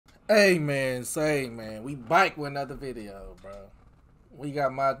Hey man, say man, we bike with another video, bro. We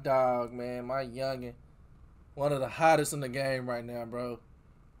got my dog, man, my youngin', one of the hottest in the game right now, bro.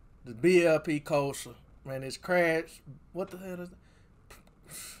 The Blp Kosher, man. It's Crash. What the hell is it?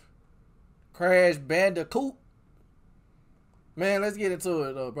 Crash Bandicoot. Man, let's get into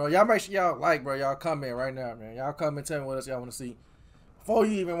it though, bro. Y'all make sure y'all like, bro. Y'all comment right now, man. Y'all comment, tell me what else y'all want to see before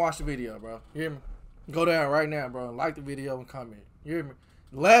you even watch the video, bro. You hear me? Go down right now, bro. Like the video and comment. You hear me?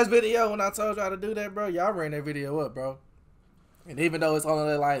 The last video when I told y'all to do that, bro, y'all ran that video up, bro. And even though it's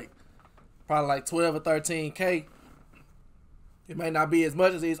only like probably like 12 or 13K, it may not be as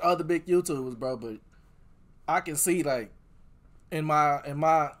much as these other big YouTubers, bro. But I can see like in my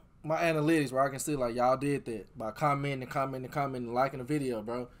analytics, where I can see like y'all did that by commenting, and liking the video,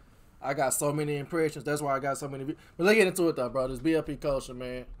 bro. I got so many impressions. That's why I got so many. But let's get into it though, bro. This Blp Kosher,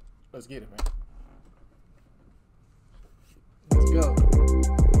 man. Let's get it, man. Let's go.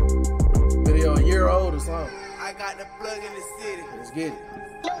 Video a year old or something. I got the plug in the city. Let's get it.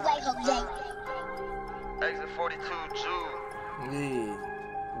 Exit 42 June. Yeah.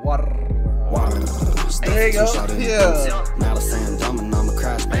 Water. There you go. Yeah. Now the same dumb and I'm a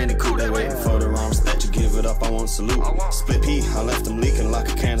crash bandicoot. They waiting for the wrong step to give it up. I want salute. Split P, I left them leaking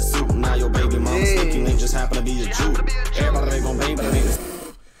like a can of soup. Now your baby mama sneaky link just happen to be a Jew. Everybody they gon' bang, but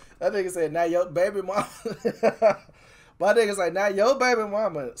that nigga said, now your baby mama. My nigga's like, now your baby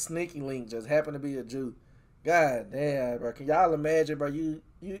mama sneaky link just happened to be a Jew. God damn, bro. Can y'all imagine, bro? You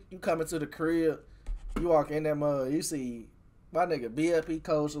coming to the crib, you walk in that mug, you see my nigga Blp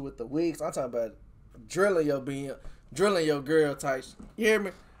Kosher with the wigs. I'm talking about drilling your girl type. You hear me?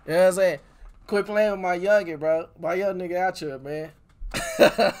 You know what I'm saying? Quit playing with my youngin', bro. My young nigga out here, man.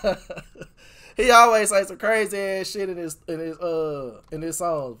 He always say some crazy ass shit in his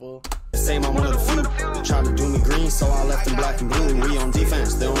songs, fool. Same, I'm one of the few. They tried to do me green, so I left them black and blue. We on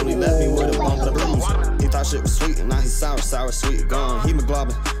defense, they only left me with a bump of the blues. He thought shit was sweet, and now he's sour, sweet, gone.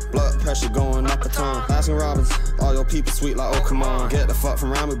 Hemoglobin, blood pressure going up a ton. Asking Robbins, all your people sweet like, oh come on. Get the fuck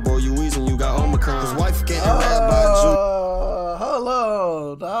from around me, boy, you wheezing, you got Omicron. His wife getting wrapped by a Jew. Hold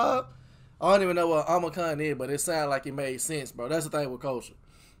on, dog. I don't even know what Omicron is, but it sounded like it made sense, bro. That's the thing with Kosher.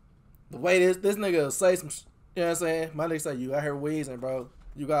 The way this nigga say some, you know what I'm saying? My nigga say, you out here wheezing, bro.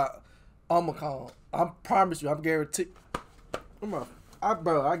 You got Omicron. I promise you, I guarantee. Bro,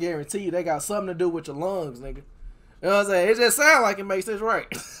 I guarantee you they got something to do with your lungs, nigga. You know what I'm saying? It just sounds like it makes sense, right?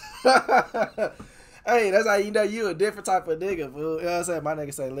 Hey, that's how you know you a different type of nigga, fool. You know what I'm saying? My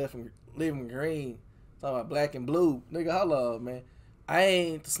nigga say leave him green. Talking about black and blue. Nigga, hold up, man. I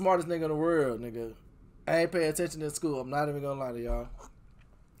ain't the smartest nigga in the world, nigga. I ain't paying attention in school. I'm not even gonna lie to y'all.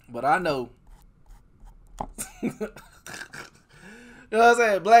 But I know. You know what I'm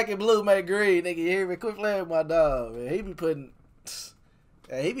saying? Black and blue make green, nigga. You hear me? Quit playing with my dog, man. He be putting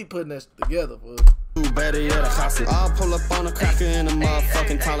that together, fool. Better yet, I'll pull up on a cracker in a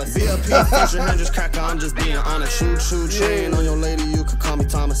motherfucking Tallis. Blp Kosher, hundreds cracker, I'm just being honest. Shoot, chain on your lady, you could call me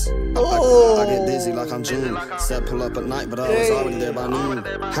Thomas. I get dizzy like I'm June. Said pull up at night, but I was already there by noon.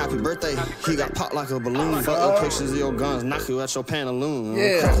 Happy birthday, he got popped like a balloon. Fuck your pictures of your guns, knock you at your pantaloon.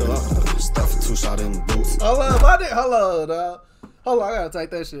 Yeah. Stuff a 2-shot in the boots. Hold on, dog. Hold on, I gotta take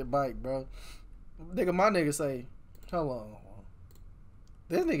that shit back, bro. Nigga, my nigga say, hold on.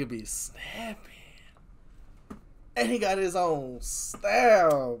 This nigga be snapping. And he got his own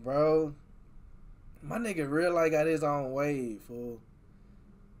style, bro. My nigga really got his own wave, fool.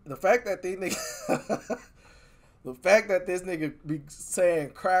 The fact that these niggas, the fact that this nigga be saying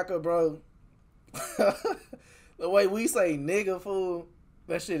cracker, bro. The way we say nigga, fool,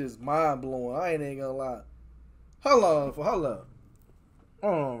 that shit is mind blowing. I ain't gonna lie. Hold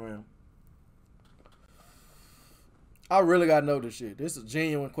on, man. I really gotta know this shit. This is a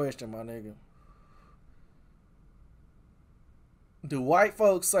genuine question, my nigga. Do white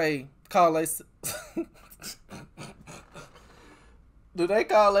folks call do they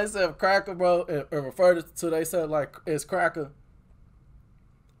call themselves cracker, bro, and refer to themselves like as cracker?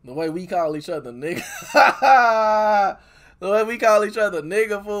 The way we call each other nigga. The way we call each other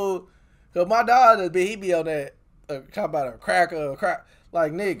nigga, fool. Cause my dog, he be on that talk about a cracker,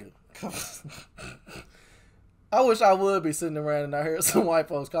 like nigga. I wish I would be sitting around and I heard some white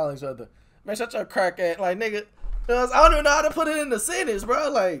folks calling each other, man, shut your crack ass, like nigga. You know, I don't even know how to put it in the sentence, bro.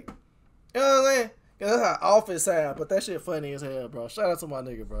 Like, you know what I'm saying? That's how off it sound, but that shit funny as hell, bro. Shout out to my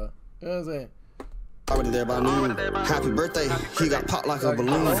nigga, bro. You know what I'm saying? Already there by noon. Happy birthday, he got popped like a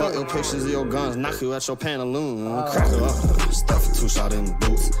balloon. Fuck your pictures of your guns, knock you at your pantaloon. Crack it up, stuff a 2-shot in the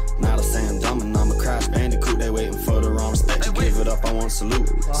boots. Now the same dumb and I'm a crash bandicoot. They waiting for the wrong step to give it up. I want salute.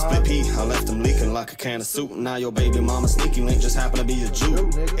 Split P, I left them leaking like a can of soup. Now your baby mama sneaky link just happen to be a Jew.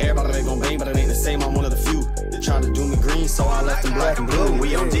 Everybody green, so I left them black and blue.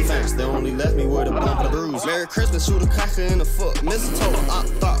 We on defense, they only left me with a bump and a bruise. Merry Christmas, shoot a cracker in the foot. Mistletoe, I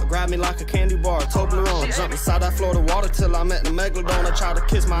thought, grab me like a candy bar. Toblerone, jump inside that Florida water till I met the megalodon. I tried to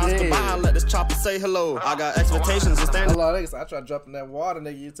kiss my eyes goodbye, I let this chopper say hello. I got expectations and standing. I tried to jump in that water,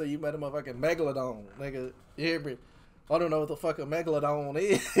 nigga, until you met a motherfucking megalodon, nigga. You hear me? I don't know what the fucking megalodon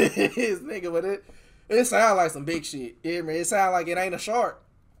is, nigga, but it sound like some big shit. You hear me? It sound like it ain't a shark.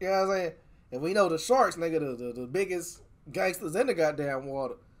 You know what I'm saying? And we know the sharks, nigga, the biggest gangsters in the goddamn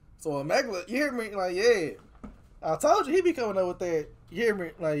water. So a megalodon, you hear me? Like, yeah. I told you he be coming up with that. You hear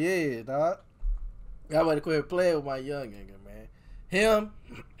me? Like, yeah, dog. Y'all better quit playing with my young nigga, man. Him.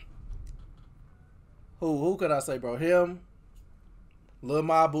 Who could I say, bro? Him. Lil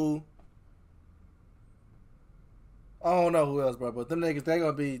Mabu. I don't know who else, bro, but them niggas, they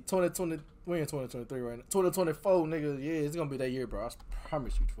gonna be 2020. We in 2023 right now. 2024, nigga. Yeah, it's gonna be that year, bro. I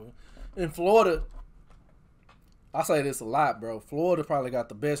promise you, fool. In Florida, I say this a lot, bro. Florida probably got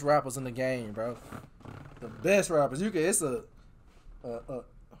the best rappers in the game, bro. The best rappers. It's a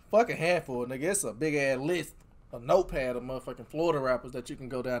fucking handful, nigga. It's a big ass list, a notepad of motherfucking Florida rappers that you can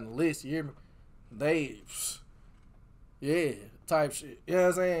go down the list. You hear me? Yeah, type shit. You know what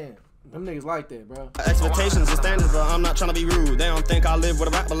I'm saying? Them niggas like that, bro. Expectations and standards, but I'm not trying to be rude. They don't think I live with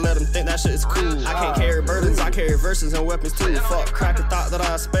a rap, but let them think that shit is cool. I can't carry burdens, I carry verses and weapons too. Fuck, cracker thought that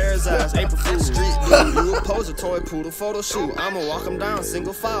I spare his ass. April Fool's Street dude, you a poser, toy poodle, photo shoot. I'ma walk them down,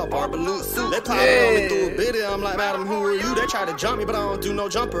 single file, barber loot suit. They popped on me through a biddy, I'm like, madam, who are you? They try to jump me, but I don't do no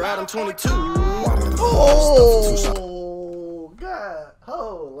jumper. Adam 22. Oh, God.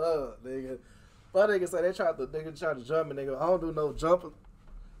 Hold up, nigga. My nigga say they tried to jump me, nigga. I don't do no jumper.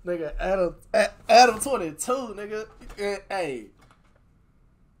 Nigga, Adam 22, nigga. Hey.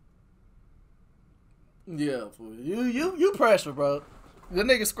 Yeah, fool. You pressure, bro. The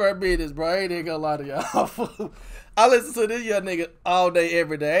nigga square business, bro. I ain't even gonna lie to y'all. I listen to this young nigga all day,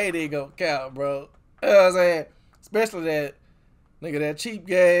 every day. I ain't even gonna count, bro. You know what I'm saying? Especially that nigga, that cheap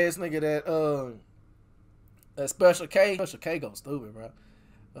gas, nigga, that Special K. Special K go stupid, bro.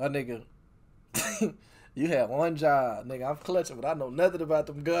 That nigga. You have one job, nigga. I'm clutching, but I know nothing about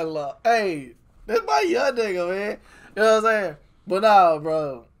them gun law. Hey, that's my young nigga, man. You know what I'm saying? But nah,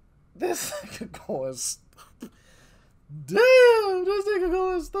 bro. This nigga going stupid. Damn, this nigga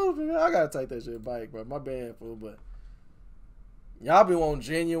going stupid, man. I gotta take that shit back, bro. My bad, fool. But y'all be wanting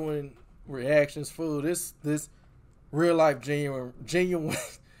genuine reactions, fool. This real life genuine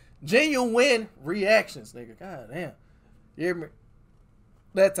reactions, nigga. God damn. You hear me?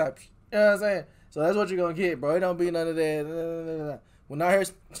 That type of shit. You know what I'm saying? So that's what you're gonna get, bro. It don't be none of that. When I hear,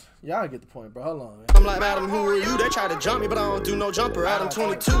 y'all get the point, bro. Hold on, man. I'm like, madam, who are you? They try to jump me, but I don't do no jumper. Adam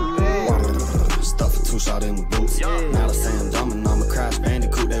 22. Stuff a 2-shot in the boots. Now they're saying dumb and I'm a crash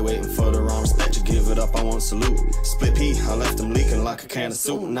Bandicoot. They waiting for the wrong respect. You give it up, I want salute. Split pea, I left them leaking like a can of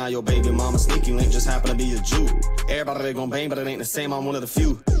soup. Now your baby mama sneaky link just happen to be a Jew. Everybody they gon' bang, but it ain't the same. I'm one of the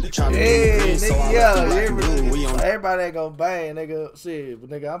few. They try to do green, so I left them black and blue. We on everybody ain't gonna bang, nigga. Shit, but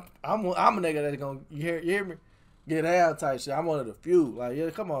nigga, I'm a nigga that's gonna you hear me? Get out type shit. I'm one of the few. Like,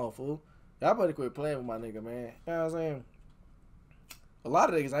 yeah, come on, fool. Y'all better quit playing with my nigga, man. You know what I'm saying? A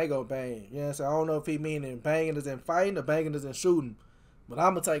lot of niggas ain't gonna bang. You know what I'm saying? I don't know if he meaning banging is in fighting or banging is in shooting. But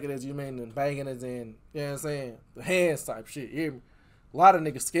I'm gonna take it as you mean banging is in, you know what I'm saying? The hands type shit. You hear me? A lot of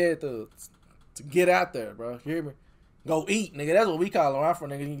niggas scared to get out there, bro. You hear me? Go eat, nigga. That's what we call them. I'm from,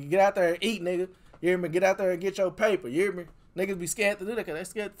 nigga. You get out there and eat, nigga. You hear me? Get out there and get your paper. You hear me? Niggas be scared to do that because they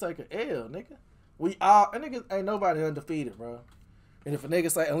scared to take an L, nigga. And niggas ain't nobody undefeated, bro. And if a nigga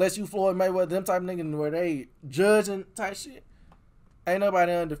say, unless you Floyd Mayweather, them type of niggas where they judging type shit, ain't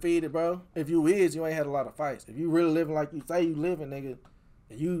nobody undefeated, bro. If you is, you ain't had a lot of fights. If you really living like you say you living, nigga,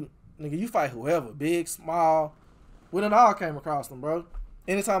 and you fight whoever, big, small. We done all came across them, bro.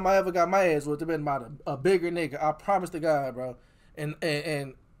 Anytime I ever got my ass whooped, it been about a bigger nigga. I promise to God, bro. And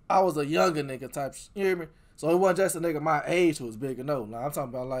I was a younger nigga type. You hear me? So it wasn't just a nigga my age who was bigger. No, I'm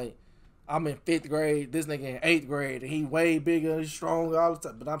talking about like I'm in 5th grade, this nigga in 8th grade, and he way bigger, he's stronger all the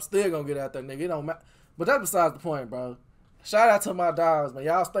time. But I'm still gonna get out there, nigga. It don't matter. But that's besides the point, bro. Shout out to my dogs, man.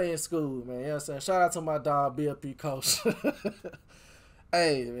 Y'all stay in school, man. You know what I'm saying? Shout out to my dog, Blp Kosher.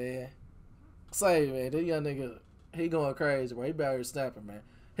 Hey, man. Say, man, this young nigga, he going crazy, bro. He better snapping, man.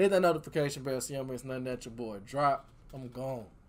 Hit that notification bell so you don't miss nothing at your boy. Drop. I'm gone.